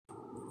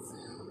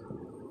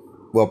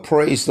Well,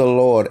 praise the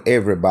Lord,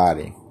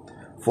 everybody,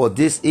 for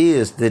this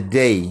is the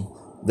day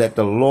that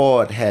the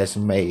Lord has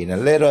made,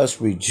 and let us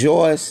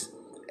rejoice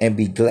and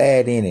be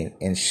glad in it,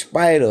 in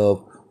spite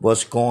of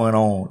what's going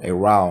on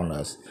around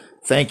us.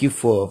 Thank you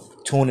for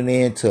tuning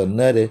in to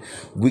another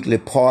weekly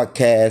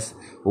podcast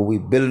where we're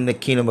building the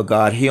kingdom of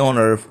God here on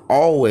earth,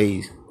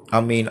 always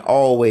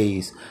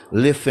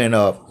lifting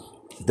up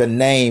the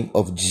name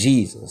of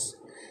Jesus.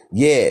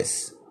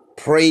 Yes,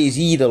 praise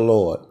ye the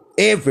Lord,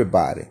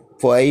 everybody.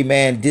 For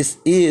amen, this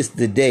is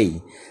the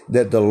day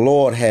that the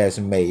Lord has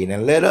made.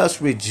 And let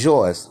us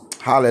rejoice,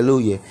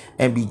 hallelujah,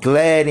 and be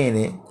glad in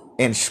it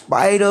in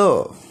spite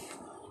of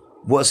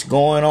what's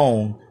going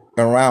on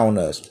around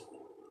us.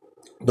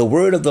 The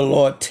word of the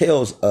Lord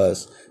tells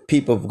us,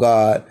 people of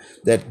God,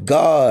 that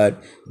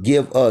God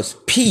give us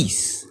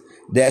peace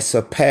that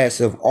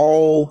surpasses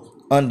all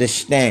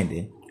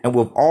understanding. And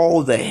with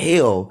all the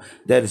hell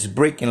that is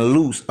breaking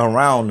loose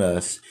around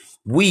us,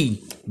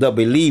 we, the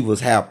believers,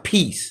 have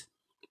peace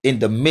in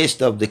the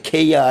midst of the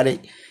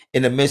chaotic,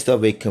 in the midst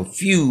of a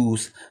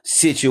confused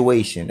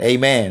situation.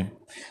 Amen.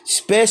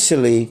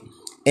 Especially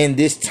in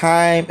this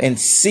time and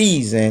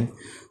season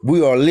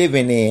we are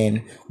living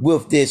in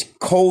with this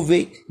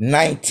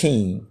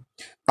COVID-19.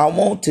 I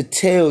want to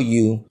tell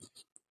you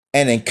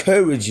and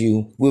encourage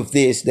you with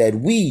this, that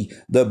we,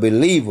 the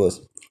believers,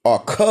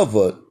 are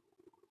covered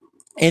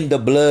in the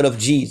blood of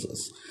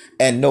Jesus,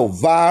 and no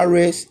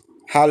virus,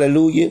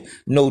 hallelujah,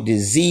 no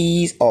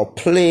disease or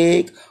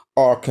plague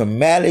or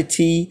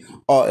calamity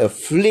or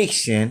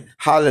affliction,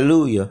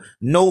 hallelujah,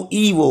 no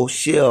evil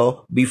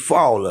shall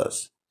befall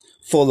us.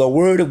 For the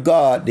word of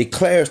God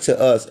declares to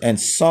us in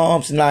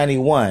Psalms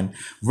 91,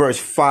 verse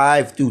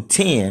 5 through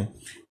 10,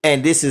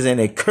 and this is an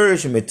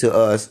encouragement to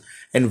us.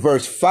 In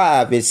verse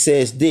 5, it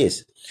says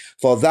this: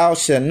 For thou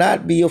shalt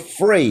not be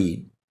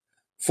afraid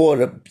for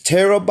the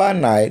terror by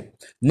night,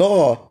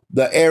 nor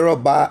the arrow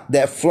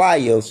that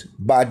flieth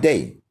by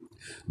day,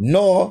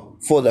 nor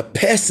for the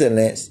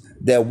pestilence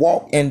that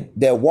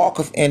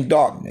walketh in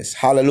darkness,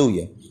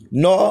 hallelujah,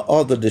 nor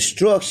of the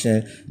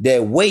destruction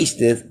that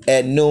wasteth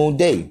at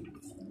noonday.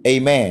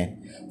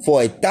 Amen. For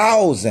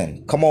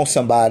 1,000, come on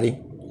somebody,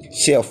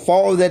 shall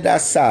fall at thy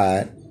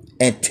side,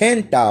 and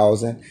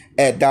 10,000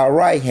 at thy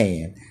right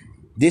hand.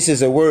 This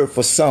is a word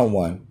for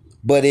someone,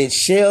 but it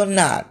shall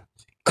not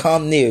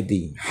come near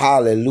thee.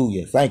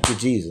 Hallelujah. Thank you,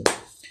 Jesus.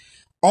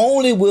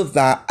 Only with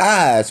thy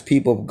eyes,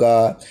 people of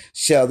God,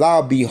 shall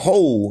thou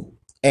behold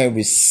and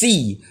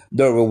receive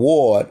the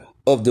reward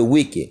of the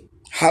wicked.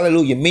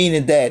 Hallelujah.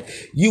 Meaning that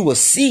you will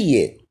see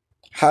it.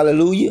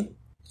 Hallelujah.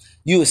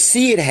 You will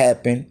see it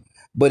happen,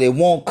 but it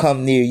won't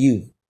come near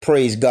you.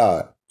 Praise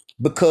God.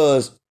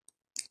 Because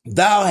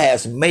thou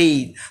hast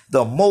made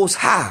the Most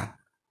High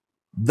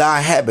thy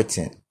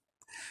habitant.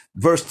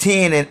 Verse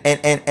 10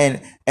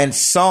 and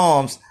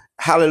Psalms,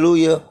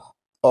 hallelujah,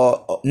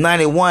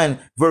 91,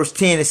 verse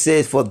 10, it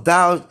says, For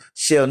thou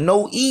shalt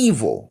no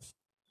evil,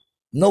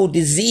 no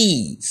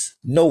disease,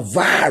 no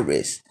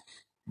virus,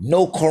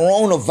 no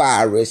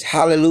coronavirus,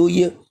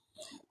 hallelujah,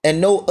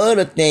 and no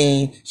other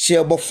thing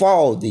shall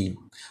befall thee,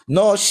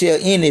 nor shall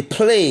any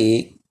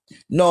plague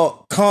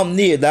nor come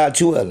near thy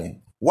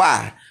dwelling.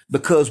 Why?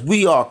 Because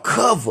we are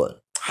covered,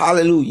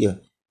 hallelujah,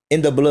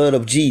 in the blood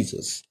of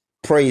Jesus.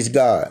 Praise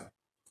God.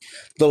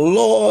 The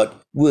Lord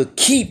will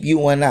keep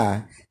you and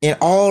I in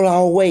all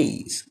our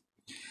ways.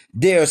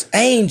 There's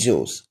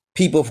angels,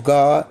 people of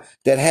God,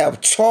 that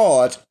have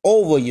charge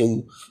over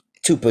you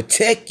to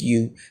protect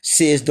you,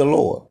 says the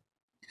Lord.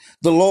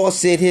 The Lord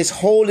said his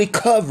holy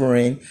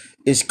covering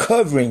is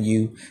covering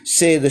you,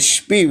 said the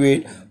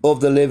Spirit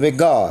of the living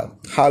God.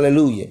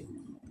 Hallelujah.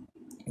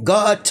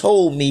 God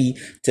told me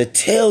to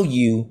tell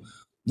you,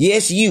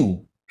 yes,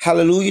 you,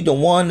 hallelujah, the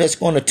one that's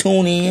going to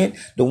tune in,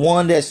 the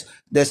one that's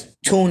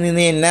tuning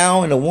in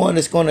now, and the one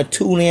that's going to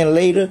tune in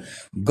later.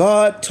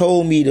 God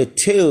told me to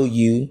tell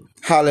you,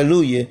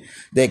 hallelujah,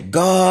 that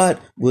God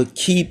will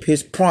keep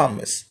his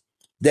promise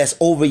that's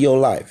over your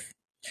life.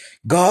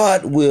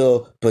 God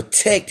will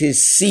protect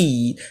his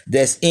seed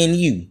that's in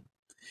you.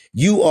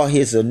 You are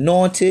his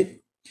anointed.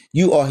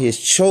 You are his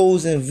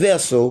chosen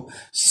vessel,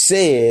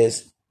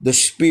 says the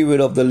Spirit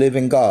of the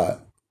living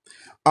God.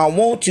 I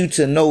want you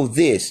to know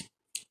this,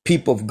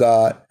 people of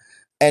God,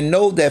 and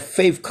know that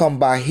faith comes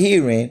by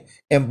hearing,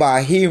 and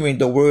by hearing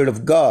the word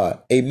of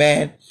God.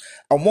 Amen.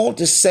 I want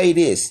to say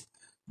this,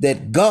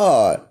 that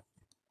God,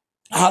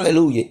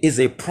 hallelujah, is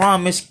a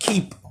promise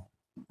keeper.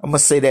 I'm going to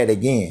say that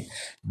again.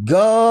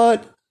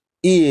 God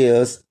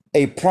is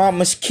a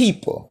promise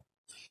keeper.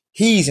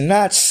 He's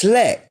not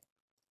slack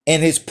in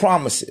his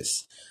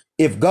promises.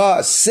 If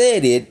God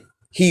said it,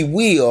 he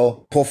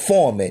will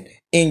perform it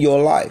in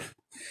your life.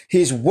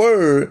 His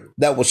word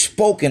that was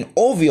spoken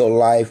over your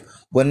life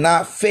will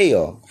not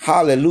fail.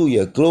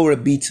 Hallelujah. Glory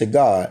be to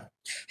God.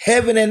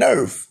 Heaven and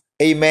earth,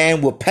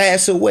 amen, will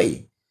pass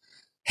away.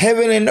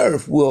 Heaven and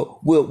earth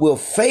will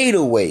fade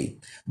away.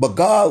 But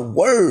God's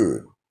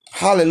word,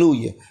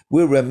 hallelujah,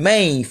 will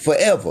remain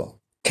forever.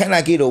 Can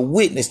I get a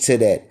witness to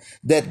that?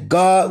 That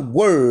God's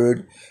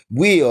word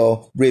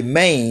will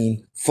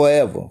remain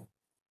forever.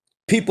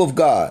 People of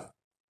God,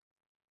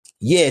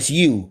 yes,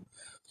 you.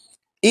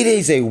 It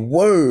is a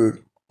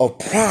word of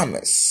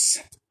promise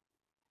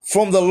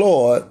from the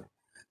Lord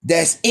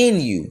that's in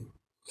you.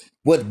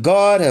 What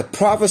God has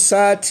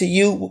prophesied to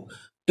you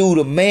through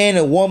the man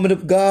and woman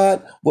of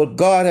God, what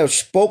God has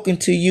spoken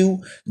to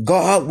you,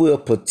 God will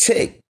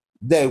protect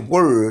that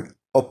word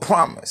of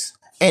promise,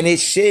 and it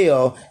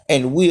shall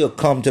and will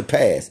come to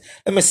pass.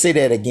 Let me say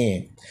that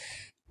again.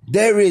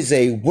 There is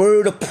a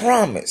word of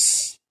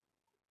promise,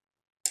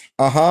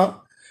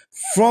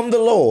 from the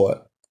Lord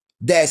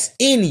that's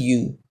in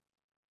you,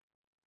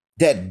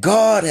 that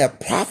God has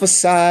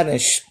prophesied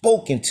and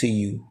spoken to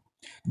you,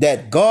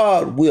 that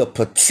God will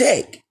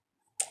protect,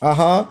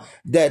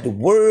 that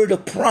word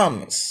of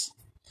promise,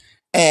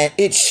 and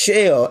it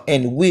shall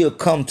and will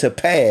come to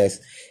pass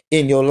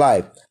in your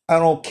life. I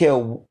don't care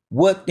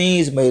what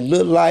things may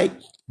look like.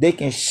 They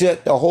can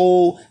shut the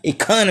whole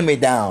economy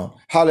down.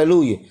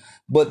 Hallelujah.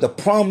 But the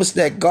promise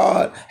that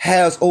God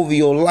has over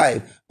your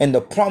life and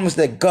the promise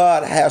that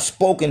God has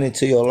spoken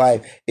into your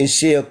life, it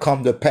shall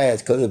come to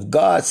pass. Because if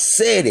God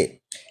said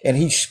it and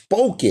he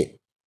spoke it,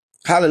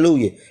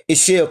 hallelujah, it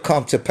shall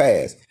come to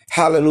pass.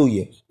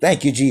 Hallelujah.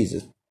 Thank you,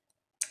 Jesus.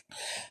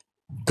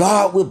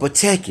 God will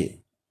protect it,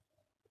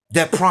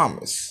 that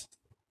promise,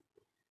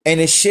 and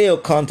it shall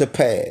come to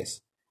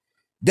pass.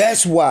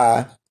 That's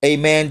why,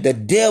 amen, the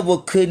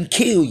devil couldn't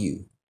kill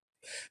you.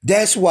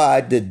 That's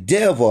why the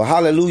devil,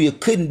 hallelujah,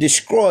 couldn't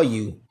destroy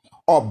you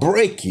or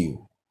break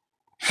you.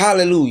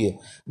 Hallelujah.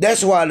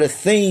 That's why the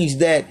things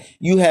that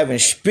you have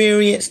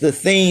experienced, the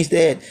things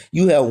that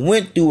you have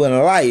went through in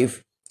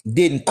life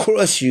didn't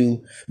crush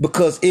you,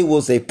 because it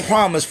was a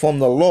promise from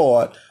the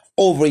Lord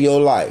over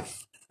your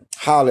life.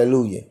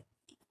 Hallelujah.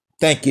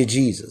 Thank you,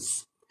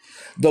 Jesus.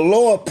 The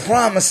Lord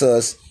promised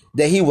us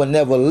that he will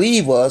never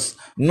leave us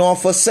nor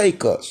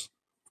forsake us.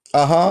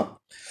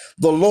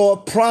 The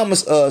Lord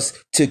promised us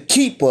to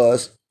keep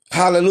us,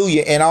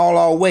 hallelujah, in all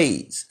our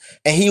ways.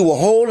 And he will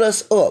hold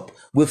us up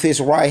with his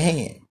right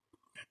hand.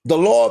 The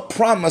Lord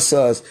promised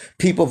us,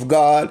 people of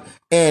God,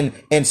 in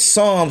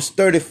Psalms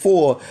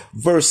 34,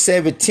 verse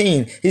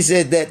 17, he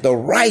said that the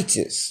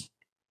righteous,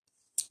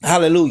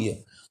 hallelujah,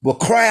 will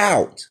cry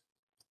out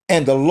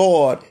and the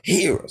Lord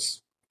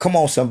hears. Come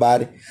on,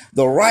 somebody.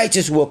 The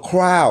righteous will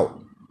cry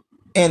out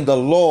and the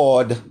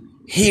Lord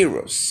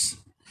hears.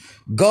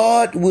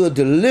 God will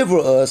deliver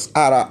us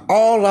out of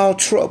all our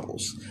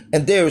troubles.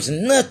 And there is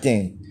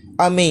nothing,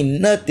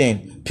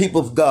 nothing, people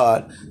of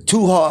God,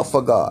 too hard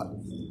for God.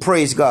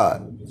 Praise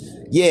God.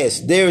 Yes,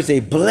 there is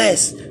a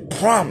blessed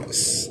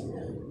promise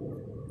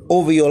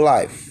over your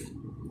life.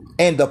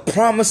 And the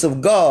promise of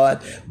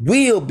God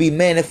will be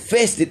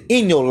manifested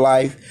in your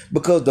life,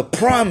 because the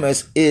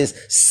promise is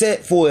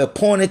set for an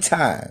appointed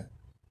time.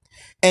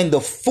 And the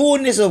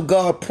fullness of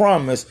God's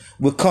promise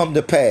will come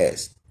to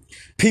pass.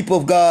 People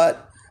of God,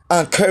 I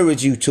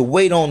encourage you to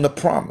wait on the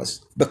promise,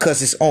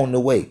 because it's on the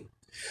way.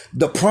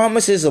 The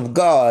promises of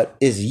God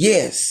is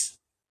yes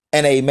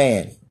and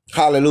amen.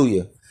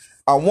 Hallelujah.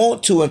 I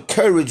want to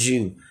encourage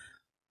you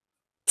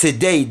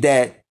today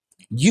that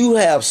you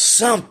have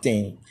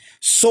something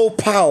so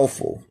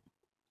powerful.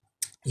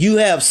 You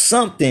have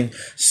something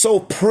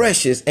so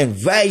precious and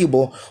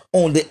valuable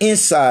on the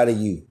inside of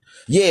you.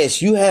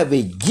 Yes, you have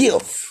a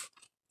gift.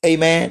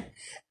 Amen.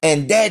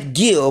 And that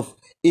gift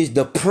is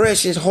the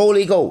precious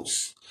Holy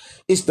Ghost.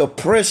 It's the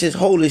precious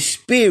Holy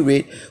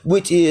Spirit,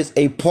 which is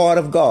a part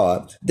of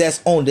God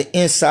that's on the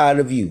inside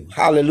of you.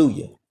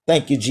 Hallelujah.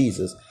 Thank you,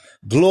 Jesus.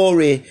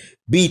 Glory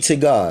be to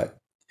God.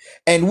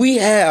 And we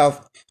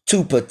have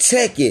to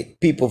protect it,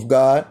 people of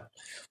God.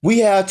 We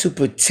have to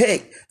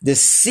protect the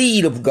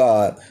seed of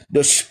God,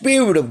 the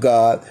Spirit of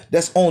God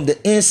that's on the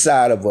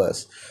inside of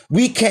us.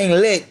 We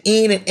can't let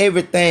in and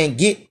everything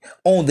get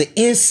on the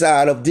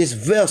inside of this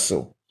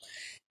vessel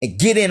and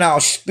get in our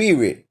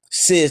spirit,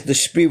 says the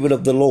Spirit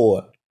of the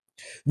Lord.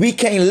 We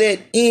can't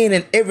let in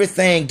and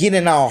everything get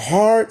in our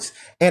hearts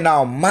and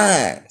our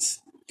minds.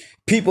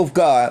 People of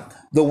God,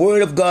 the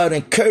word of God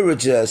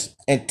encourages us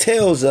and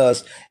tells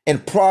us in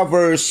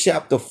Proverbs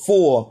chapter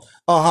 4,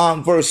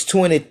 verse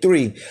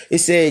 23. It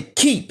said,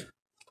 keep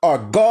or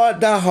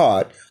guard thy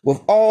heart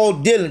with all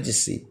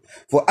diligency,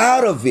 for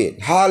out of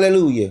it,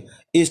 hallelujah,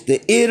 is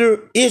the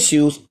inner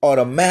issues or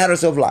the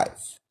matters of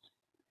life.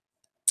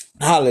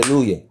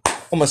 Hallelujah.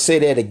 I'm going to say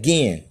that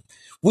again.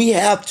 We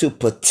have to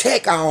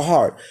protect our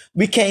heart.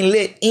 We can't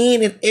let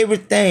in and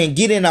everything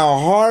get in our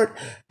heart,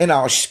 in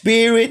our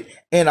spirit,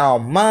 in our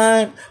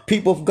mind,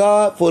 people of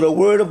God. For the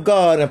word of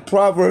God in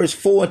Proverbs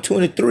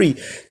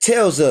 4:23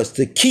 tells us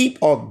to keep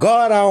or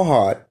guard our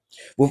heart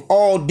with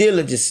all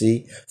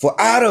diligency, for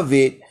out of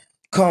it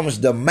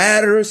comes the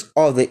matters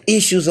or the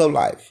issues of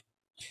life.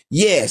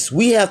 Yes,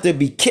 we have to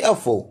be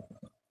careful,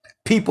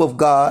 people of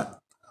God,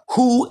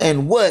 who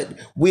and what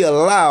we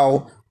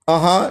allow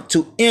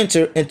to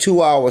enter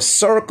into our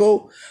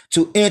circle,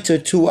 to enter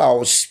to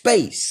our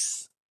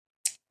space.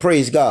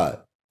 Praise God.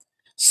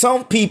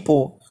 Some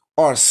people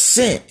are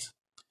sent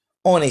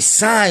on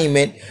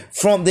assignment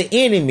from the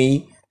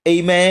enemy,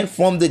 amen,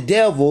 from the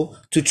devil,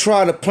 to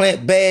try to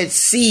plant bad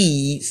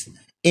seeds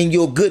in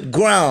your good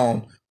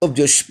ground of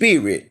your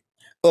spirit,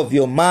 of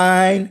your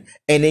mind,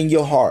 and in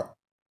your heart.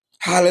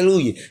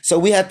 Hallelujah. So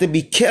we have to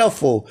be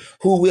careful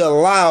who we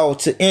allow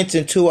to enter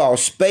into our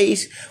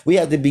space. We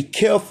have to be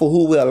careful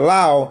who we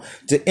allow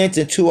to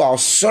enter into our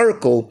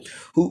circle,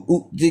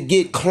 who to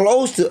get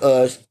close to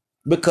us,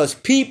 because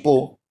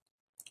people,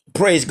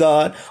 praise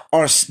God,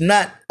 are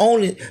not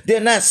only, they're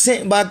not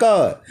sent by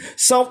God.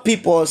 Some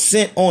people are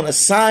sent on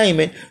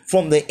assignment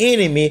from the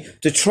enemy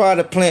to try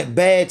to plant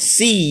bad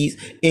seeds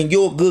in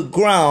your good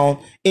ground,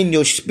 in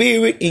your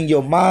spirit, in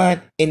your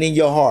mind, and in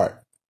your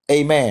heart.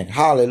 Amen.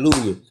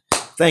 Hallelujah.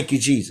 Thank you,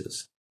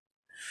 Jesus.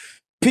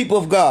 People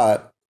of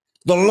God,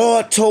 the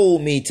Lord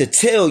told me to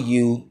tell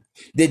you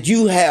that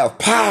you have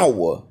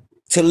power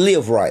to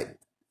live right.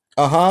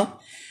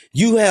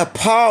 You have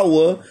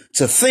power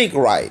to think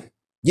right.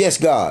 Yes,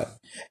 God.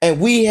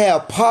 And we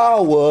have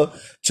power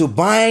to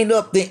bind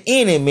up the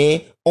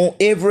enemy on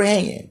every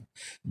hand.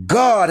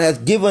 God has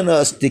given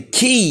us the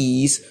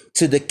keys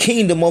to the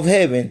kingdom of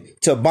heaven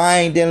to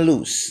bind and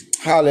loose.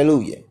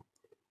 Hallelujah.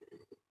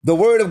 The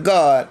word of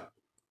God,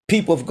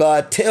 people of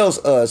God,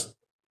 tells us,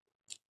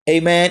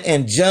 amen,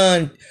 and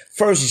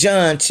First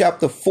John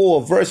chapter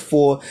 4, verse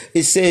 4,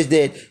 it says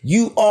that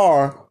you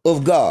are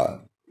of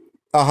God,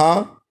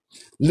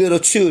 little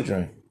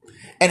children,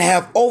 and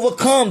have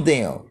overcome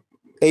them.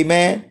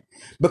 Amen.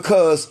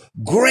 Because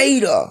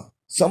greater,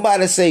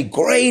 somebody say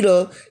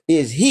greater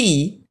is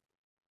he,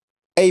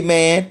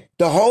 amen,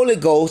 the Holy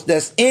Ghost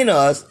that's in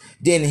us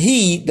than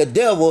he, the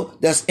devil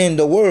that's in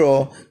the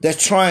world,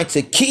 that's trying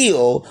to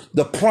kill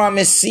the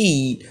promised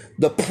seed,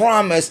 the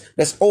promise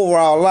that's over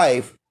our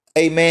life,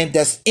 amen,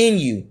 that's in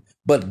you.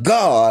 But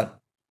God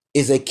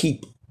is a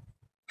keeper.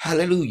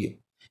 Hallelujah.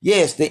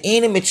 Yes, the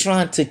enemy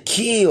trying to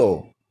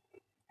kill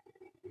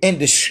and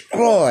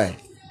destroy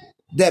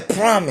that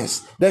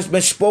promise that's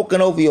been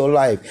spoken over your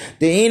life.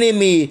 The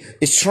enemy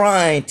is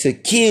trying to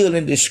kill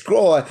and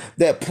destroy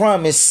that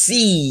promised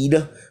seed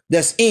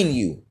that's in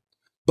you.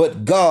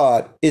 But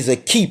God is a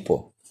keeper.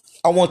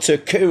 I want to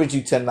encourage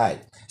you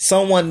tonight.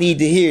 Someone need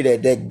to hear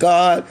that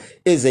God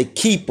is a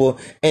keeper,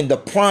 and the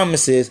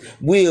promises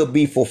will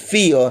be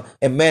fulfilled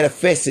and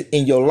manifested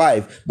in your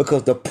life,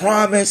 because the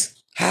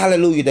promise,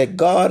 hallelujah, that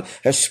God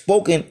has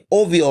spoken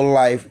over your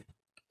life,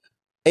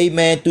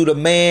 amen, through the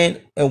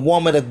man and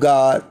woman of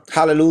God,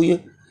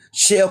 hallelujah,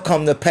 shall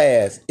come to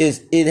pass.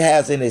 It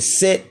has in a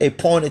set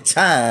appointed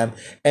time,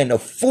 and the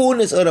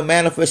fullness of the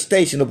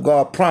manifestation of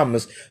God's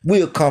promise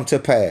will come to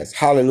pass.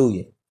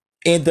 Hallelujah.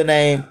 In the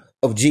name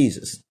of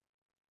Jesus.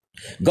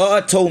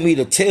 God told me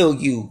to tell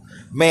you,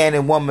 man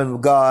and woman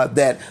of God,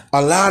 that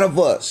a lot of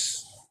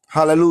us,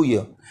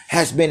 hallelujah,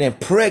 has been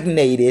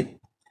impregnated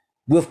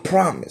with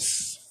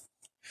promise.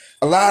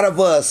 A lot of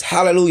us,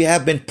 hallelujah,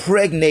 have been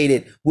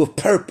impregnated with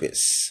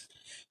purpose.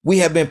 We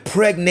have been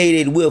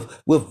impregnated with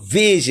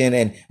vision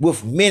and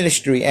with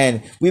ministry,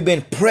 and we've been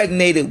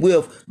impregnated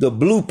with the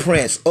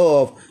blueprints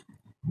of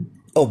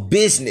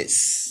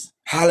business.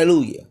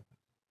 Hallelujah.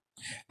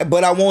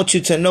 But I want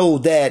you to know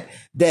that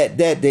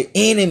the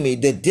enemy,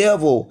 the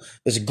devil,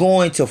 is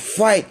going to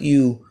fight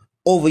you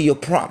over your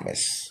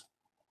promise.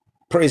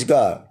 Praise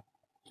God.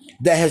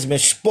 That has been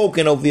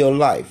spoken over your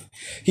life.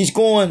 He's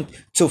going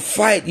to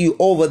fight you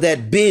over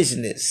that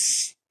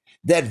business,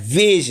 that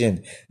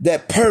vision,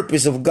 that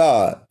purpose of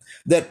God,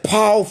 that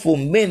powerful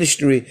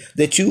ministry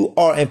that you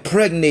are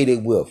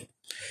impregnated with.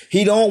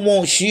 He don't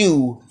want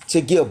you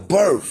to give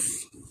birth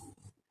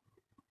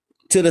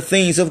to the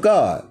things of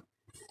God.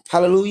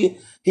 Hallelujah.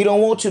 He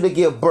don't want you to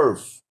give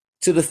birth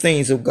to the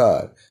things of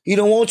God. He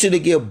don't want you to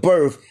give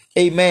birth,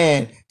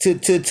 amen, to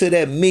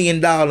that $1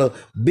 million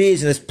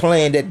business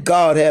plan that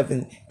God have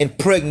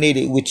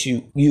impregnated with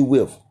you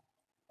with.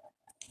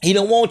 He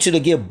don't want you to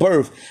give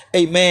birth,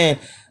 amen,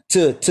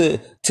 to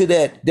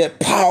that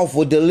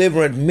powerful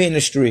deliverance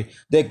ministry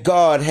that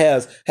God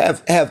have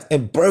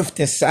birthed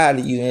inside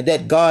of you, and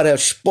that God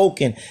has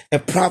spoken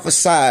and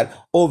prophesied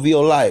over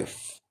your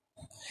life.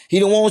 He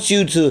don't want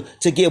you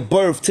to give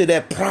birth to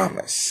that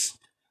promise.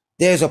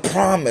 There's a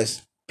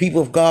promise,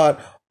 people of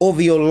God,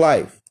 over your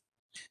life.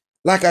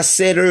 Like I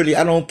said earlier,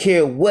 I don't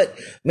care what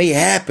may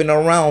happen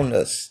around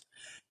us.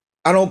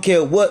 I don't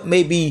care what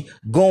may be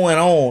going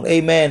on.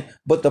 Amen.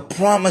 But the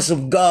promise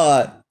of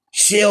God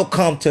shall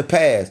come to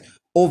pass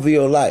over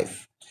your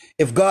life.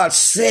 If God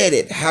said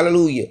it,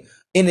 hallelujah,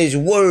 in his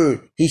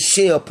word, he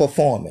shall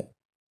perform it.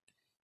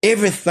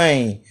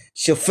 Everything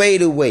shall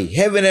fade away.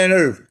 Heaven and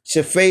earth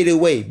shall fade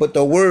away. But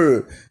the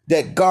word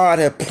that God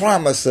has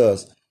promised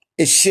us,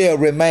 it shall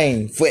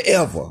remain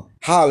forever.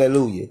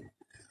 Hallelujah.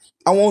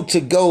 I want to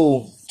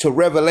go to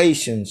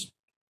Revelations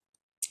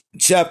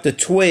chapter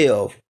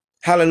 12.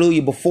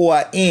 Hallelujah. Before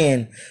I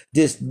end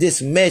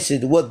this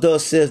message, what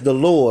thus says the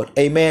Lord,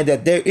 amen,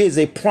 that there is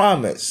a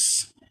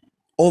promise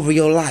over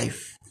your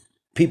life,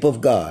 people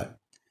of God.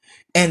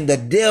 And the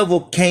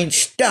devil can't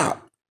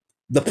stop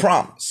the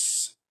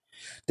promise.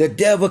 The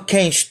devil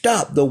can't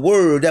stop the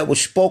word that was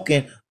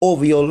spoken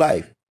over your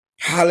life.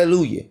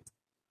 Hallelujah.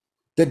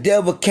 The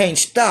devil can't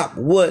stop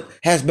what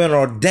has been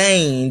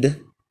ordained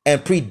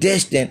and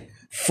predestined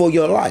for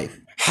your life.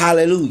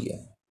 Hallelujah.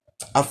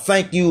 I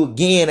thank you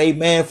again,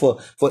 amen, for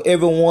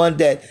everyone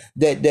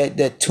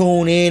that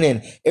tune in,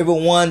 and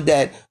everyone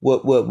that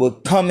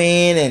will come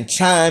in and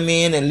chime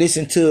in and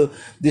listen to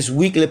this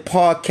weekly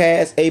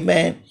podcast,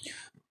 amen.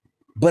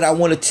 But I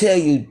want to tell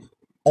you,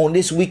 on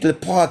this weekly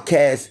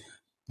podcast,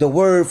 the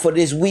word for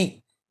this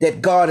week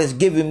that God has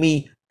given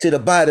me to the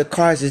body of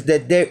Christ is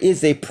that there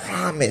is a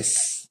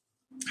promise.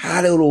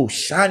 Hallelujah.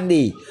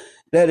 Shandi.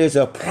 That is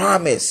a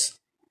promise.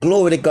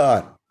 Glory to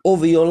God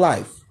over your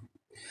life.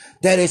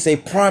 That is a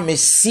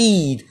promised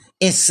seed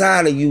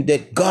inside of you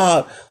that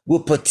God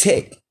will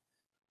protect.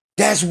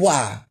 That's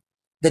why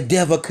the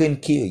devil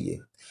couldn't kill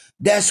you.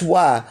 That's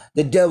why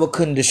the devil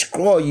couldn't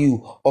destroy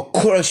you or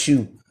crush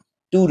you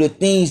through the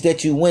things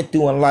that you went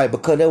through in life,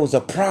 because there was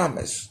a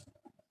promise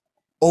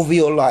over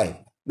your life.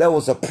 There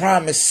was a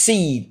promised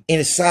seed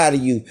inside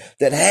of you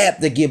that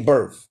had to give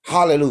birth.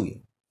 Hallelujah.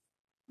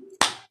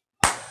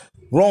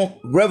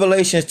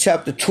 Revelation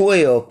chapter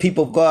 12,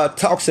 people of God,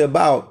 talks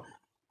about,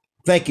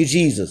 thank you,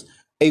 Jesus,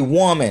 a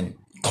woman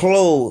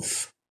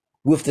clothed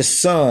with the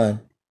sun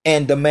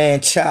and the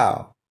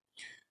man-child.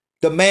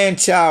 The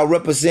man-child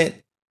represents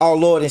our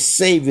Lord and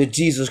Savior,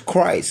 Jesus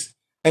Christ.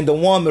 And the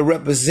woman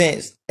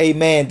represents,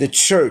 amen, the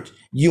church,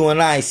 you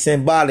and I,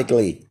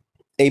 symbolically.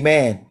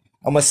 Amen.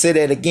 I'm going to say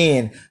that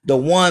again. The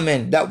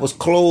woman that was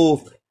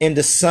clothed in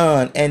the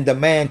sun and the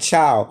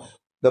man-child.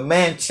 The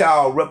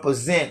man-child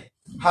represents,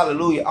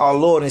 hallelujah, our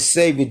Lord and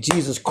Savior,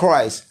 Jesus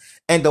Christ.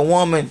 And the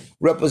woman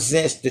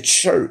represents the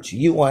church,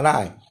 you and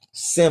I,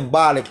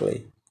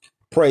 symbolically.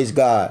 Praise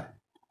God.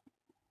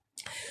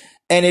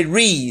 And it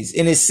reads,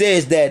 and it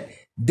says that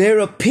there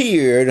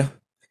appeared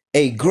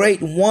a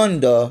great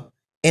wonder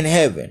in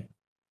heaven,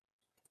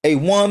 a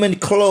woman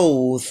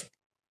clothed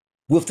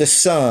with the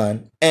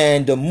sun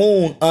and the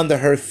moon under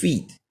her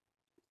feet.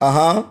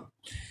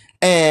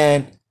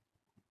 And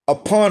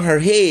upon her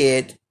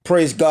head,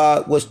 praise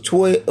God, was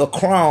a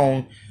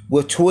crown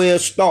with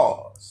 12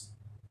 stars.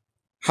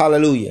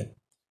 Hallelujah.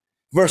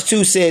 Verse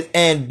 2 says,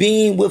 and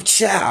being with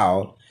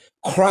child,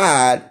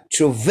 cried,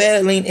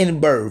 travailing in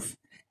birth,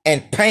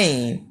 and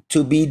pain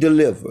to be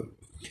delivered.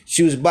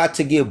 She was about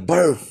to give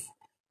birth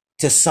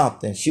to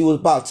something. She was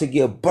about to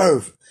give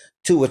birth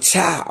to a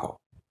child,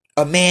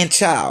 a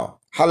man-child.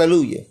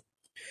 Hallelujah.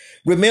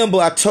 Remember,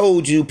 I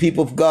told you,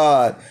 people of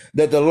God,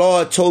 that the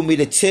Lord told me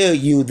to tell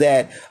you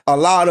that a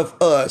lot of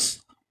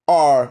us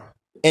are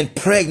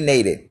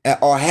impregnated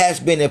or has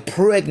been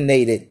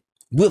impregnated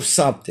with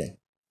something.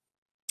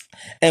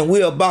 And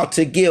we're about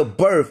to give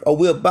birth, or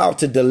we're about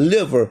to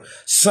deliver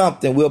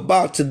something. We're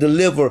about to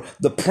deliver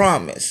the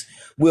promise.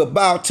 We're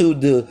about to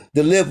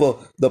deliver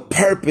the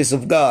purpose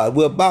of God.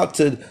 We're about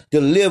to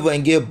deliver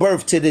and give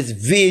birth to this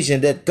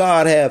vision that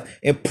God have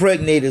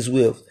impregnated us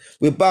with.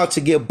 We're about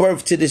to give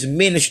birth to this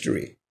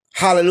ministry.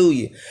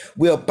 Hallelujah.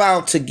 We're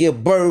about to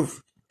give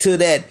birth to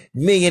that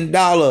 $1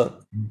 million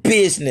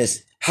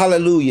business.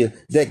 Hallelujah.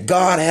 That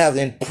God has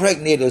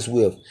impregnated us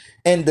with.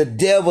 And the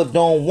devil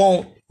don't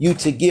want you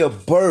to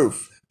give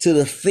birth to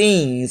the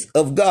things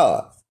of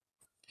God.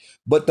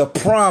 But the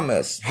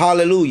promise,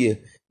 hallelujah,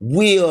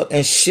 will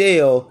and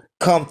shall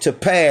come to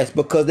pass,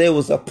 because there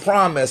was a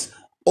promise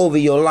over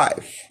your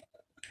life.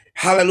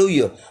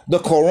 Hallelujah. The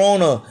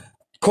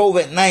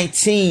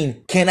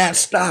COVID-19 cannot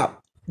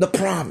stop the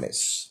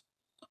promise.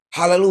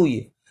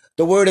 Hallelujah.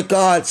 The word of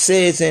God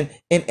says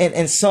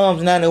in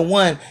Psalms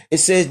 91, it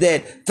says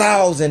that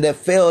 1,000 that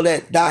fell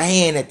at thy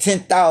hand and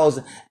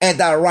 10,000 at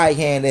thy right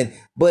hand,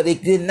 but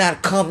it did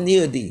not come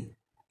near thee.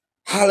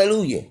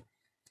 Hallelujah.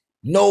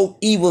 No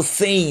evil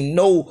thing,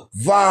 no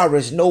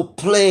virus, no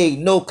plague,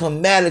 no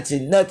calamity,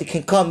 nothing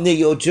can come near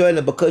your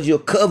dwelling, because you're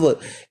covered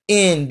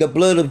in the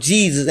blood of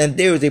Jesus, and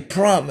there is a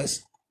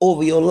promise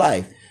over your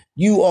life.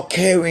 You are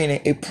carrying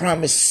a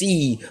promised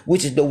seed,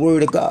 which is the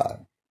word of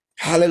God.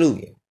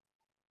 Hallelujah.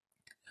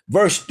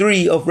 Verse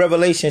 3 of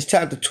Revelation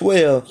chapter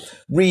 12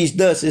 reads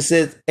thus. It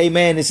says,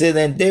 amen. It says,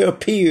 and there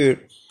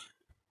appeared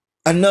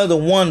another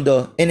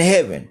wonder in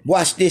heaven.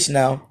 Watch this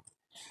now.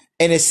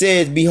 And it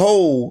says,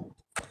 behold,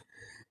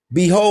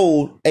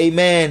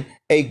 amen,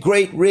 a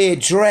great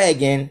red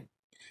dragon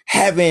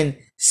having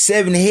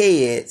 7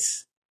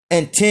 heads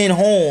and 10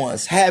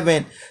 horns,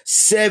 having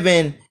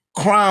 7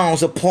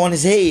 crowns upon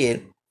his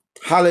head.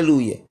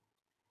 Hallelujah.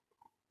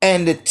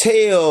 And the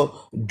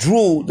tail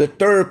drew the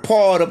third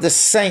part of the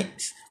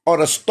saints, or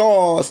the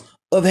stars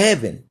of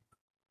heaven.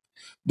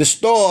 The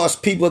stars,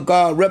 people of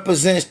God,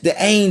 represents the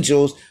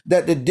angels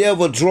that the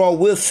devil draw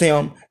with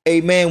him,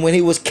 amen, when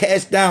he was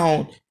cast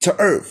down to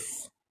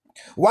earth.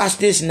 Watch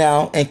this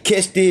now and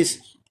catch this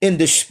in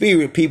the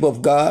spirit, people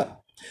of God.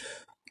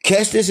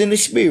 Catch this in the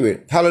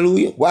spirit.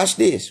 Hallelujah. Watch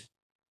this.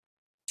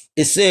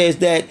 It says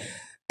that,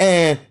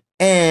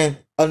 and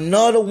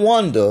another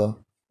wonder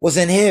was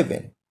in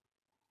heaven.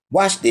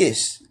 Watch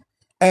this.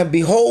 And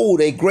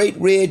behold, a great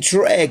red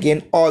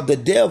dragon, or the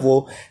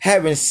devil,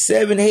 having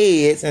 7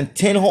 heads and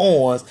 10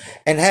 horns,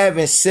 and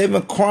having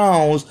 7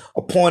 crowns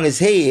upon his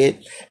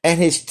head, and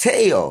his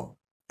tail,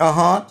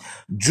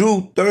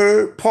 drew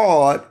third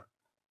part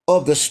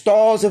of the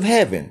stars of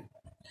heaven,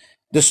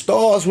 The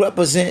stars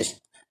represent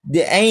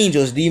the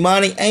angels,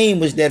 demonic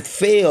angels that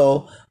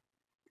fell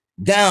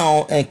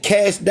down and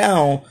cast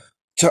down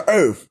to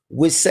earth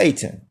with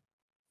Satan.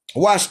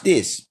 Watch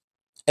this.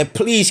 And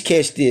please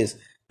catch this,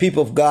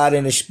 people of God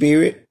in the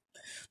spirit.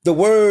 The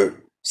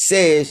word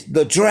says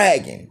the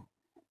dragon,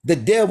 the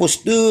devil,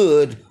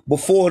 stood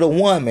before the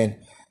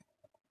woman,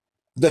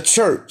 the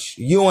church,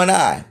 you and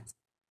I,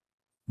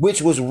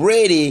 which was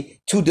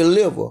ready to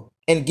deliver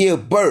and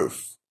give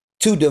birth,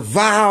 to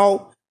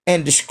devour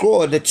and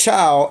destroy the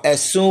child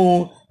as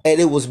soon as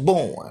it was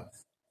born.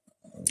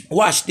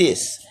 Watch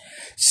this.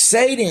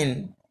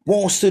 Satan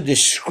wants to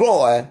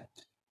destroy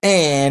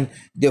and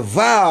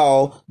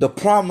devour the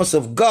promise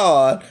of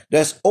God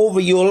that's over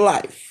your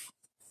life.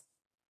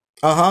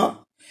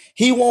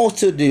 He wants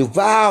to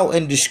devour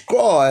and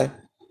destroy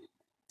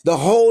the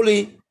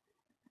Holy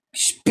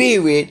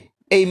Spirit,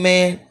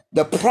 amen,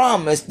 the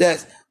promise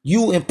that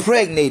you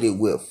impregnated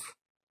with.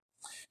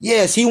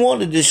 Yes, he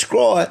wants to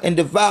destroy and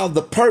devour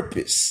the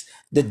purpose,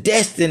 the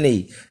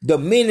destiny, the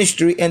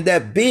ministry, and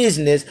that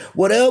business,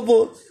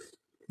 whatever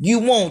you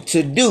want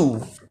to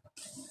do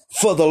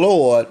for the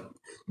Lord.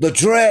 The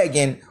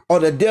dragon or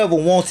the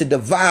devil wants to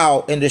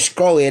devour and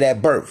destroy it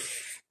at birth.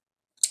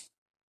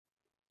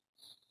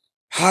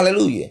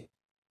 Hallelujah.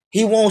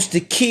 He wants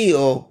to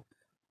kill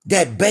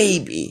that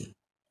baby.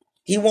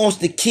 He wants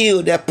to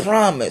kill that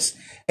promise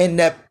and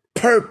that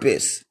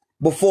purpose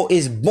before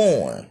it's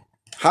born.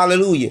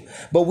 Hallelujah.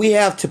 But we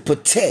have to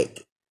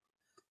protect,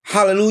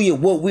 hallelujah,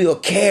 what we are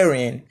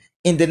carrying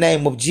in the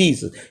name of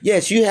Jesus.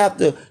 Yes, you have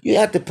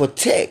to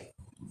protect,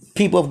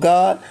 people of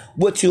God,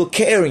 what you're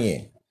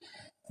carrying.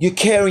 You're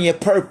carrying a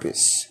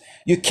purpose.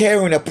 You're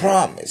carrying a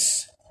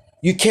promise.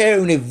 You're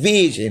carrying a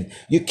vision.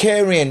 You're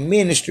carrying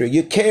ministry.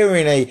 You're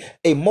carrying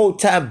a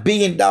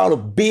multi-billion-dollar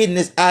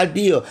business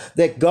idea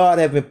that God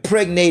has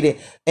impregnated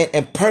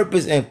and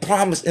purpose and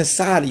promise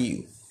inside of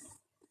you.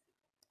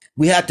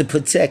 We have to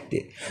protect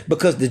it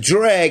because the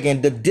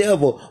dragon, the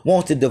devil,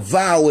 wants to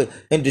devour it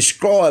and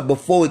destroy it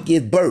before it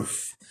gives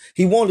birth.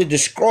 He wants to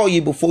destroy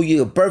you before you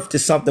give birth to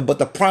something, but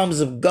the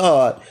promise of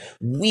God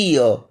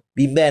will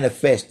be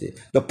manifested.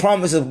 The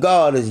promise of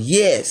God is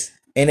yes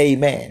and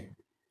amen.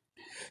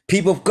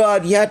 People of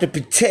God, you have to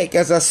protect,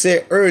 as I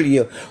said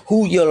earlier,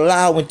 who you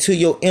allow into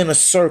your inner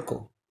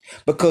circle.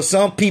 Because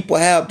some people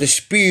have the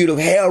spirit of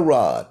Herod.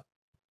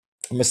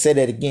 I'm going to say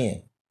that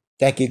again.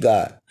 Thank you,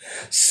 God.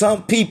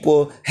 Some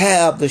people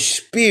have the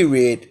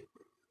spirit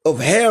of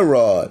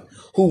Herod,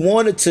 who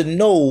wanted to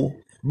know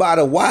by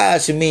the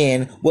wise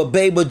men what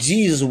baby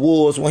Jesus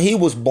was when he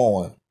was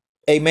born.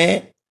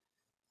 Amen.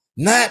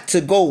 Not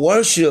to go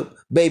worship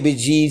baby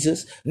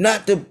Jesus,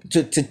 not to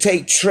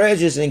take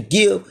treasures and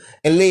give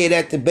and lay it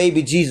at the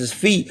baby Jesus'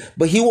 feet,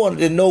 but he wanted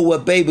to know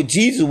what baby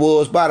Jesus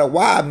was by the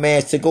wise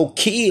man to go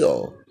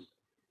kill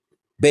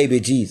baby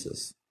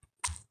Jesus.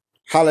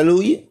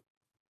 Hallelujah.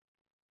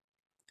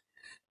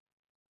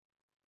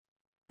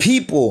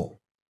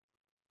 People,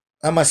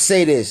 I'm going to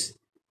say this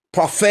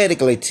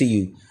prophetically to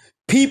you.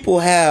 People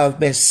have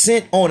been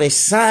sent on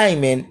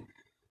assignment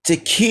to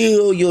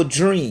kill your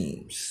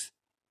dreams,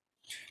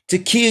 to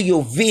kill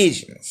your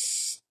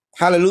visions.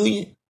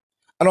 Hallelujah.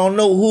 I don't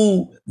know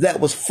who that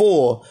was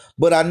for,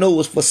 but I know it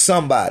was for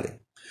somebody.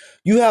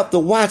 You have to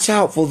watch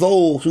out for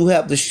those who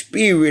have the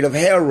spirit of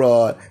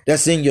Herod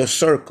that's in your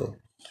circle.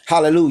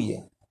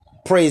 Hallelujah.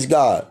 Praise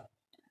God.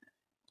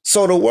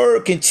 So the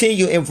word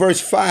continue in verse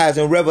 5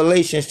 in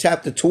Revelation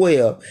chapter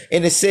 12.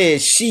 And it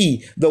says,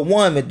 she, the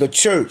woman, the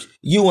church,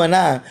 you and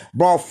I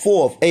brought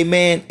forth,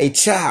 amen, a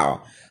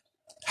child.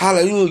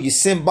 Hallelujah.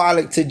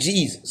 Symbolic to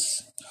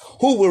Jesus,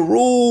 who will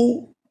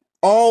rule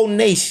all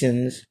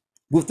nations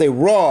with a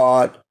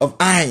rod of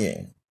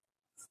iron.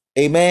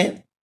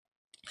 Amen.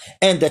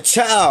 And the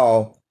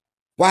child,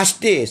 watch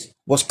this,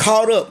 was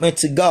caught up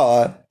into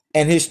God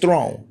and his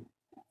throne.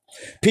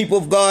 People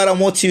of God, I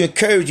want to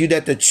encourage you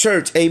that the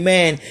church,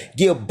 amen,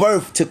 give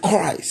birth to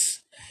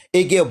Christ.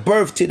 It give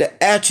birth to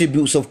the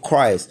attributes of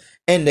Christ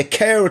and the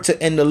character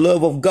and the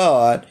love of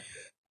God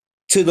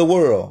to the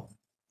world.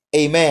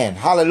 Amen.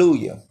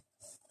 Hallelujah.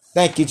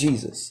 Thank you,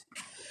 Jesus.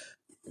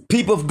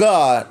 People of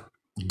God,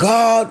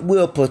 God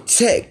will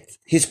protect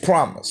his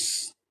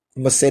promise.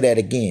 I'm going to say that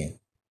again.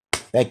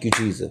 Thank you,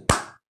 Jesus.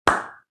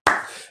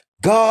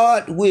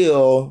 God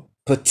will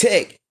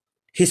protect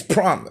his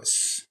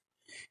promise.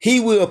 He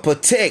will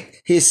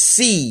protect his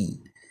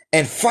seed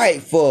and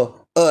fight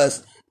for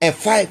us and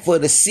fight for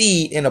the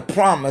seed and the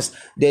promise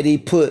that he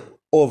put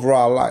over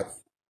our life.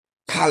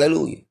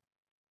 Hallelujah.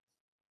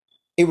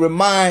 It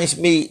reminds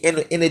me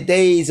in the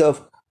days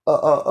of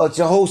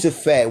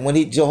Jehoshaphat,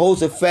 when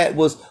Jehoshaphat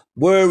was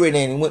worried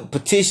and went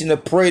petition to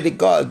pray to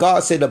God.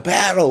 God said the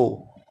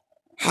battle,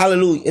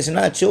 hallelujah, it's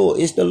not yours,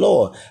 it's the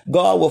Lord.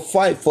 God will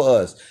fight for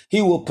us.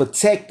 He will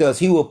protect us.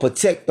 He will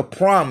protect the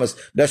promise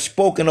that's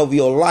spoken over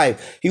your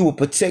life. He will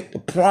protect the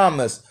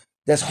promise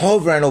that's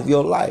hovering over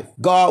your life.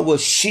 God will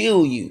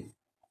shield you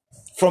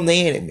from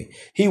the enemy.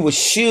 He will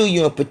shield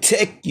you and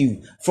protect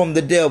you from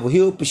the devil.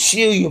 He'll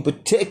shield you and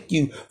protect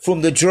you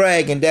from the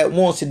dragon that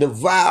wants to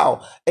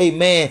devour,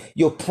 amen,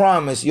 your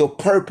promise, your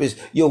purpose,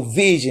 your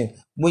vision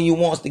when you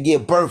wants to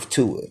give birth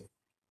to it.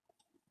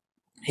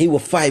 He will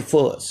fight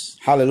for us.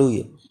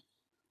 Hallelujah.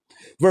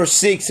 Verse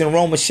 6 in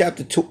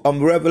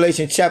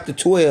Revelation chapter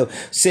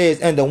 12 says,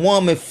 and the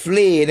woman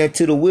fled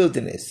into the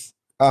wilderness,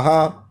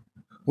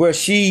 where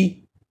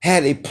she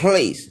had a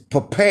place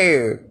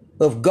prepared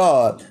of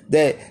God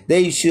that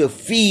they should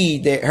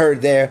feed her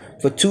there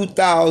for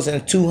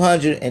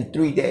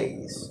 2,203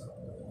 days.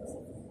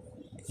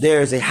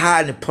 There is a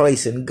hiding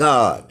place in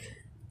God,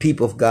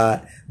 people of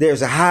God.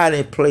 There's a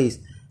hiding place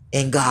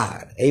in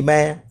God.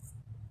 Amen.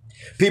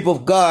 People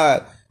of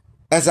God,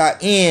 as I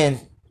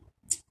end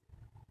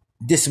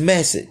this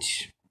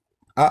message,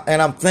 and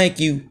I'm thank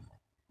you,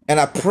 and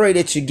I pray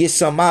that you get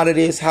something out of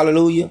this.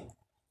 Hallelujah.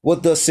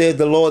 What thus said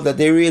the Lord, that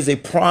there is a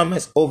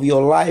promise over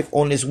your life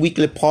on this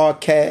weekly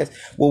podcast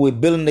where we're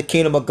building the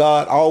kingdom of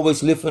God,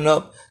 always lifting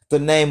up the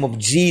name of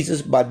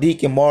Jesus by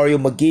Deacon Mario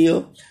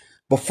McGill.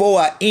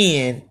 Before I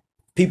end,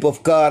 people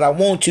of God, I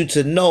want you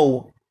to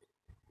know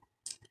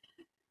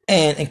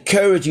and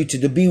encourage you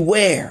to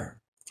beware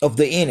of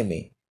the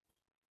enemy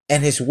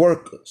and his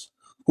workers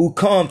who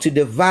come to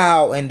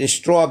devour and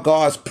destroy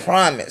God's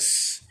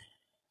promise,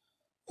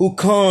 who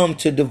come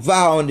to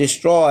devour and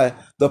destroy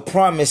the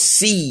promised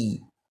seed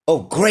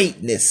of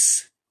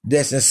greatness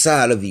that's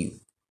inside of you.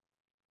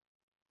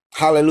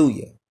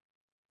 Hallelujah.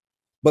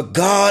 But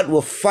God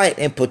will fight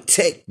and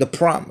protect the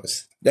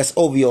promise that's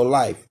over your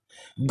life.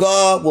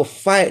 God will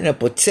fight and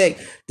protect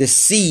the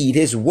seed,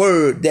 his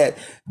word that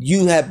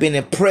you have been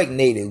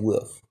impregnated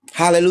with.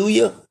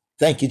 Hallelujah.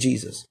 Thank you,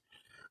 Jesus.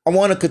 I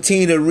want to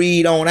continue to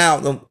read on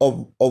out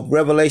of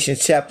Revelation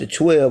chapter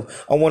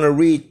 12. I want to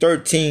read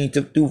 13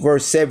 through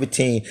verse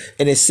 17.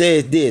 And it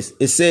says this.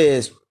 It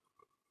says,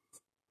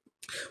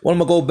 well, I'm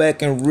going to go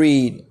back and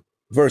read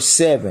verse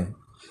 7.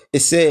 It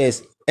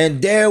says,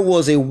 and there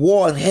was a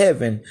war in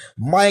heaven.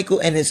 Michael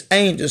and his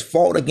angels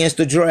fought against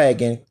the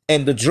dragon,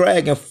 and the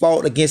dragon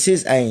fought against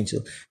his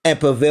angel and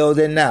prevailed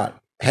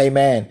not.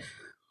 Amen.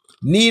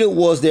 Neither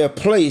was their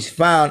place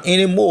found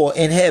any more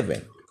in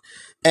heaven.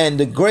 And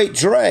the great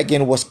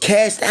dragon was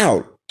cast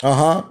out.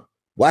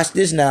 Watch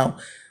this now.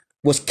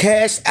 Was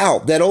cast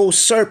out, that old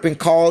serpent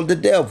called the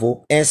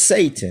devil and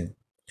Satan,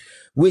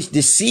 which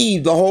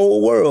deceived the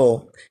whole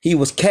world. He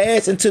was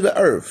cast into the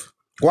earth.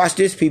 Watch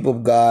this, people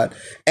of God.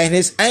 And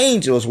his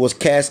angels was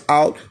cast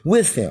out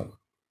with him.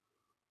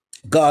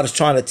 God is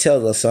trying to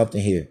tell us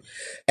something here.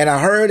 And I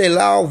heard a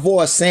loud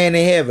voice saying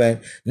in heaven,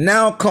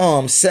 now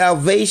comes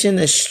salvation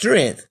and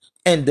strength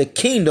and the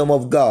kingdom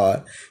of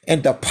God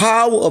and the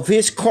power of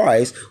his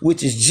Christ,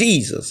 which is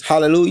Jesus.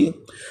 Hallelujah.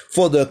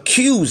 For the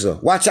accuser,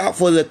 watch out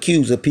for the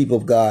accuser, people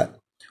of God.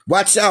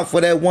 Watch out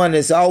for that one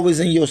that's always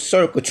in your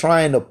circle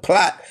trying to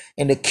plot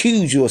and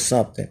accuse you of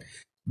something.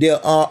 They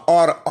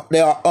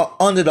are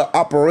under the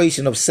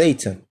operation of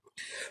Satan.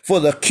 For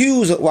the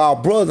accuser of our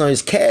brother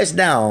is cast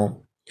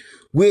down,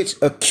 which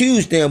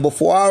accused them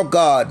before our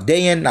God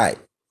day and night.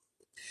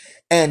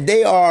 And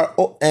they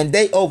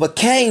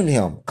overcame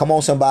him. Come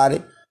on,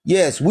 somebody.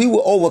 Yes, we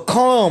will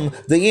overcome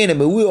the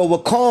enemy. We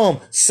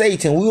overcome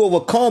Satan. We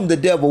overcome the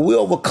devil. We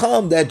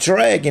overcome that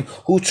dragon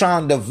who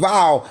trying to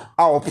devour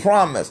our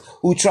promise,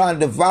 who trying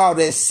to devour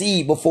that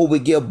seed before we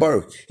give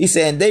birth. He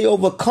said, and they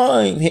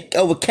overcame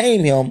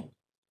him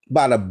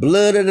by the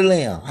blood of the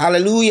Lamb.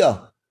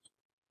 Hallelujah.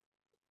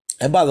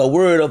 And by the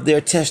word of their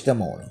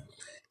testimony.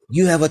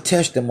 You have a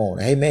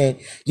testimony. Amen.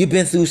 You've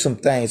been through some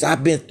things.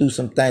 I've been through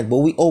some things, but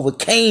we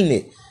overcame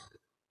it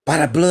by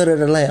the blood of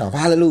the Lamb.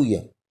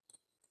 Hallelujah.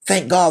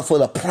 Thank God for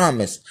the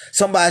promise.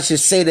 Somebody should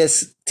say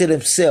this to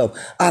themselves.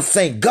 I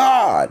thank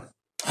God,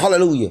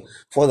 hallelujah,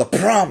 for the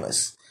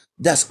promise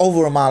that's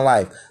over in my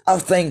life. I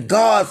thank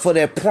God for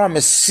that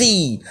promised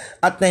seed.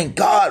 I thank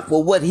God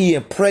for what he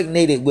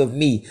impregnated with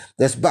me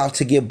that's about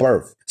to give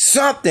birth.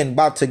 Something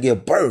about to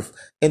give birth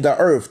in the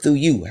earth through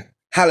you.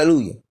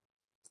 Hallelujah.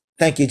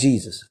 Thank you,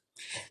 Jesus.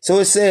 So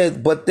it says,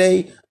 but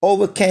they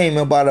overcame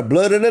him by the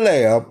blood of the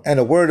Lamb and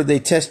the word of their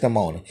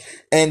testimony.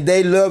 And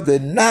they loved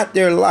not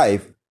their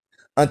life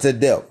unto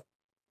death.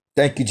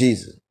 Thank you,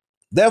 Jesus.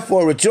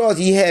 Therefore rejoice,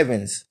 ye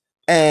heavens,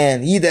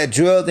 and ye that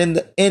dwell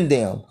in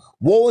them.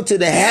 Woe unto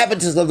the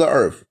inhabitants of the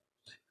earth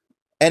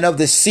and of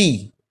the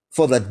sea,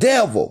 for the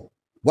devil,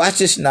 watch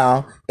this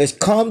now, is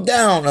come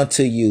down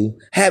unto you,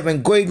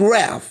 having great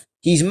wrath.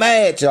 He's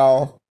mad,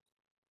 y'all.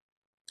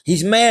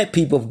 He's mad,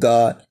 people of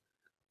God.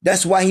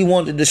 That's why he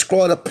wanted to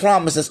destroy the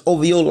promises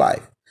over your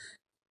life.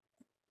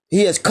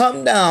 He has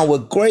come down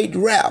with great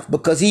wrath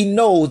because he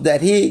knows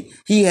that he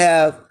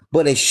have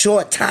but a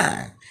short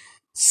time.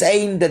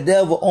 Satan, the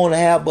devil, only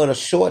have but a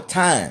short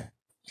time.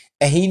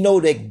 And he know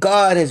that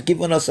God has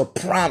given us a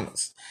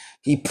promise.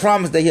 He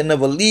promised that he'll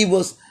never leave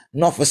us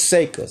nor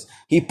forsake us.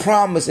 He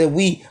promised that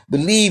we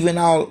believe in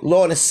our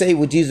Lord and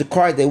Savior Jesus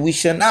Christ, that we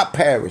shall not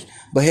perish,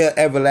 but have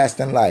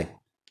everlasting life.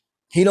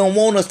 He don't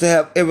want us to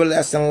have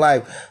everlasting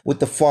life with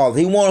the Father.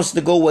 He wants us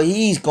to go where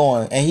he's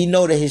going. And he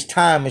know that his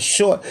time is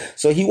short.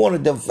 So he want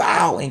to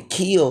devour and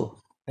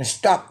kill and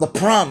stop the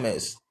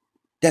promise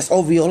that's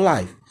over your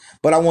life.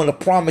 But I want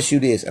to promise you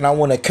this, and I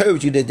want to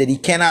encourage you that he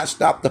cannot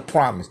stop the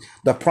promise.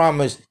 The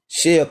promise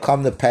shall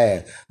come to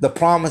pass. The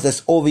promise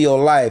that's over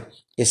your life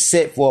is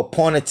set for a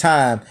appointed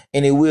time,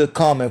 and it will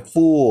come in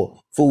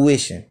full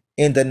fruition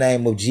in the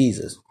name of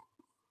Jesus.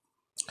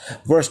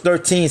 Verse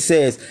 13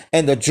 says,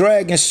 and the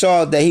dragon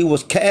saw that he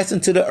was cast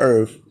into the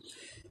earth.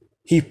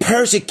 He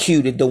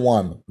persecuted the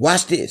woman.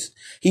 Watch this.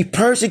 He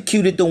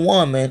persecuted the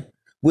woman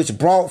which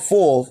brought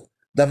forth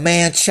the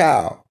man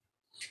child.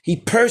 He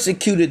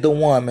persecuted the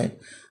woman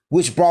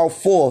which brought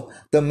forth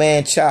the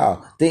man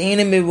child. The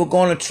enemy will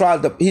going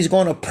to he's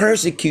going to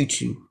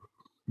persecute you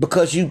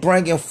because you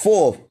bringing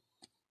forth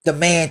the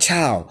man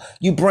child.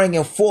 You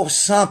bringing forth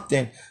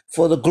something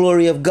for the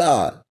glory of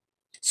God.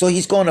 So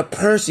he's going to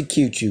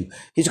persecute you.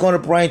 He's going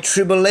to bring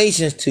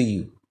tribulations to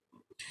you.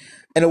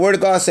 And the word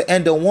of God said,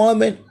 and the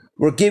woman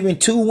were given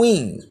 2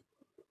 wings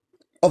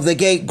of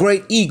the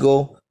great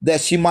eagle,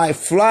 that she might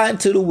fly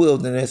into the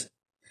wilderness,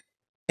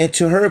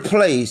 into her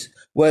place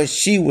where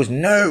she was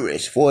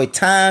nourished for a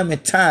time and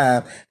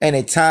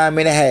a time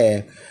and a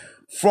half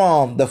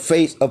from the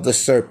face of the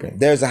serpent.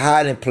 There's a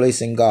hiding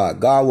place in God.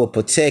 God will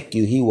protect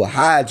you. He will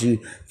hide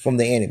you from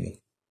the enemy.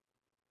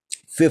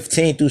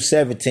 15 through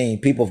 17,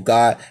 people of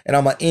God. And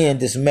I'm going to end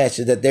this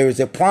message that there is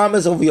a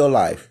promise over your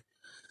life.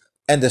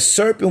 And the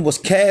serpent was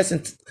cast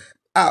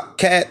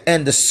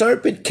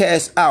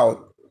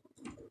out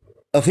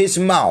of his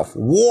mouth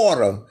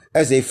water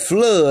as a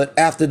flood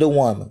after the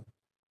woman.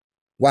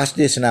 Watch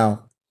this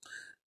now.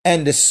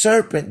 And the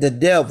serpent, the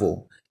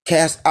devil,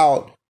 cast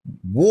out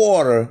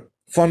water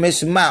from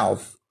his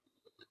mouth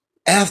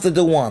after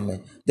the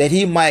woman, that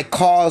he might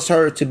cause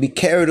her to be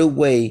carried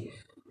away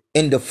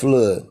in the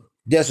flood.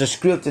 There's a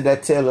scripture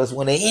that tells us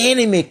when the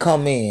enemy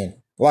come in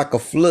like a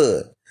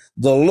flood,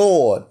 the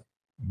Lord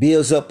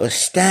builds up a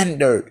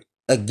standard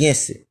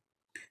against it,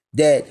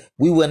 that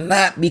we will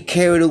not be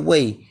carried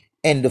away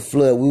in the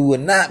flood. We will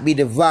not be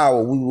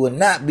devoured. We will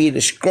not be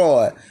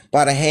destroyed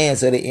by the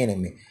hands of the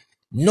enemy.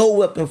 No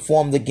weapon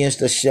formed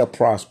against us shall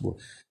prosper.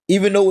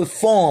 Even though it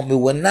formed, it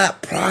will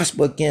not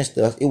prosper against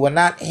us. It will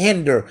not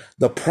hinder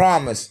the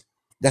promise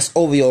that's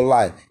over your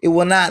life. It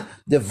will not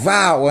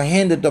devour or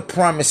hinder the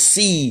promised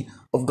seed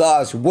of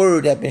God's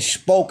word that has been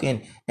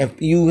spoken and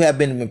you have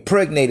been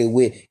impregnated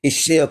with. It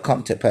shall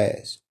come to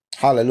pass.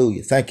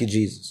 Hallelujah. Thank you,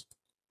 Jesus.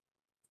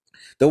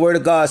 The word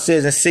of God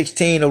says in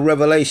 16 of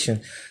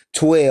Revelation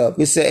 12,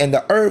 it said, and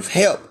the earth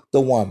helped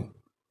the woman.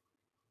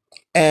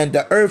 And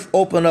the earth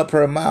opened up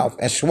her mouth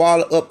and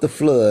swallowed up the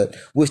flood,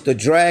 which the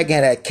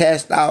dragon had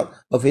cast out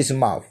of his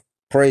mouth.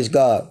 Praise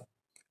God.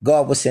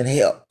 God will send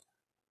help.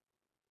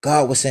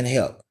 God will send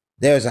help.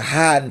 There's a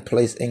hiding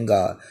place in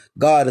God.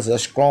 God is a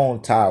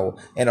strong tower,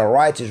 and the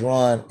righteous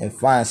run and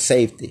find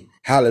safety.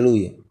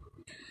 Hallelujah.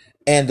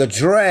 And the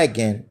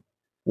dragon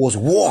was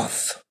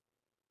wroth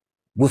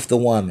with the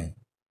woman.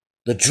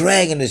 The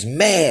dragon is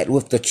mad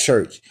with the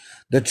church.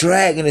 The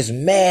dragon is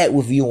mad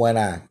with you and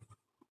I.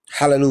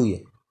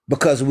 Hallelujah.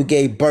 Because we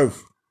gave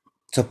birth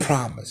to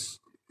promise.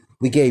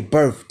 We gave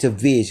birth to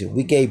vision.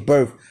 We gave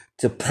birth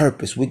to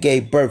purpose. We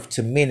gave birth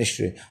to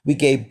ministry. We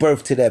gave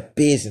birth to that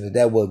business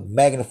that will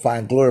magnify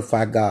and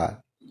glorify God.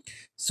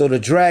 So the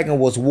dragon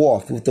was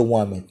wroth with the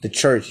woman, the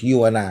church,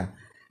 you and I,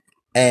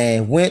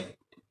 and went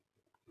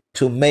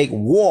to make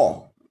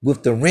war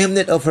with the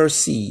remnant of her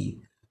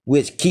seed,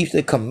 which keeps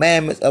the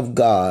commandments of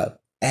God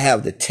and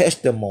have the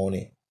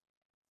testimony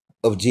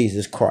of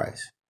Jesus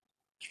Christ.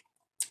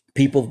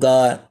 People of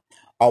God,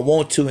 I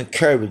want to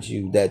encourage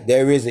you that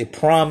there is a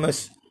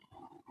promise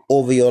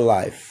over your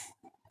life.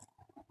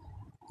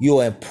 You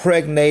are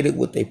impregnated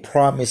with a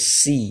promised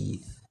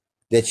seed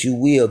that you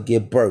will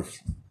give birth.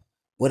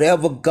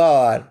 Whatever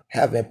God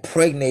have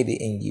impregnated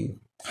in you,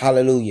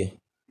 hallelujah,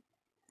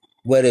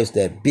 whether it's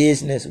that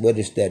business, whether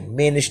it's that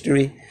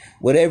ministry,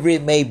 whatever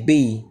it may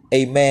be,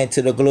 amen,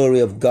 to the glory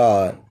of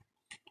God,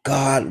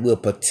 God will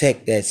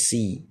protect that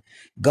seed.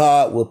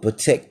 God will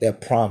protect that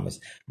promise.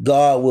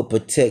 God will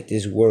protect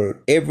his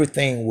word.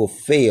 Everything will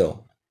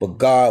fail, but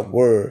God's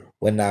word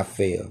will not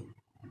fail.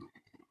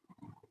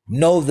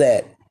 Know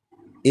that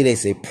it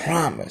is a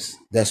promise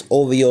that's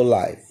over your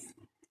life,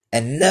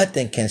 and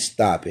nothing can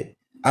stop it.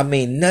 I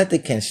mean,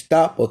 nothing can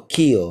stop or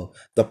kill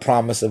the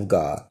promise of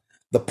God.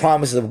 The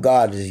promise of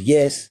God is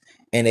yes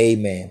and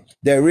amen.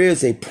 There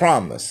is a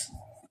promise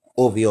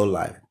over your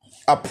life.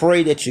 I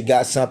pray that you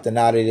got something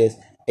out of this.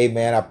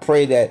 Amen. I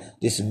pray that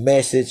this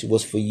message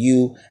was for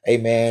you.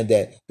 Amen.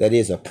 That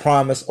is a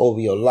promise over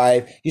your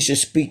life. You should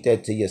speak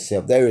that to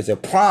yourself. There is a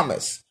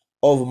promise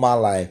over my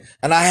life,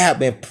 and I have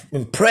been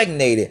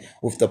impregnated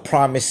with the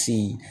promised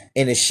seed,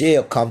 and it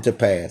shall come to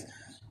pass.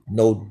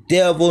 No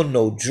devil,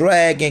 no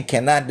dragon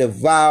cannot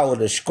devour or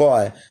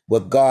destroy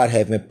what God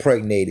has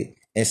impregnated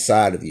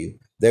inside of you.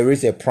 There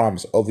is a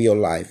promise over your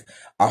life.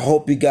 I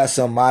hope you got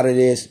something out of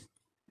this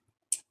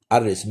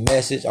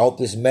message. I hope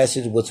this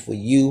message was for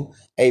you.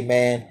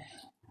 Amen.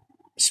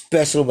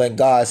 especially when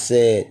God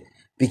said,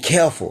 be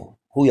careful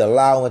who you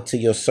allow into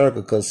your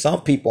circle, because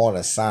some people on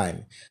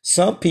assignment.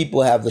 Some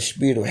people have the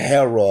spirit of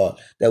Herod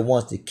that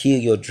wants to kill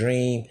your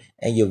dream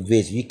and your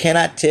vision. You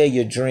cannot tell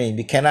your dream.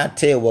 You cannot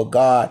tell what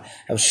God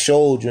has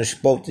showed you and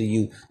spoke to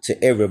you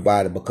to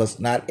everybody, because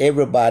not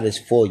everybody is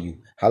for you.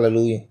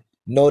 Hallelujah.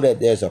 Know that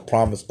there's a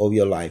promise over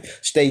your life.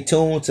 Stay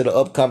tuned to the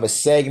upcoming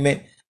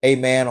segment,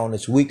 amen, on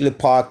this weekly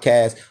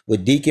podcast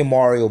with Deacon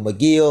Mario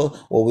McGill,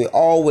 where we're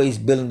always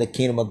building the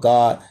kingdom of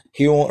God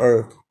here on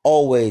earth,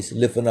 always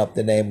lifting up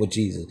the name of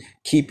Jesus.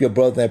 Keep your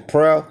brother in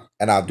prayer,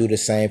 and I'll do the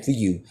same for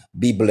you.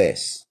 Be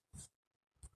blessed.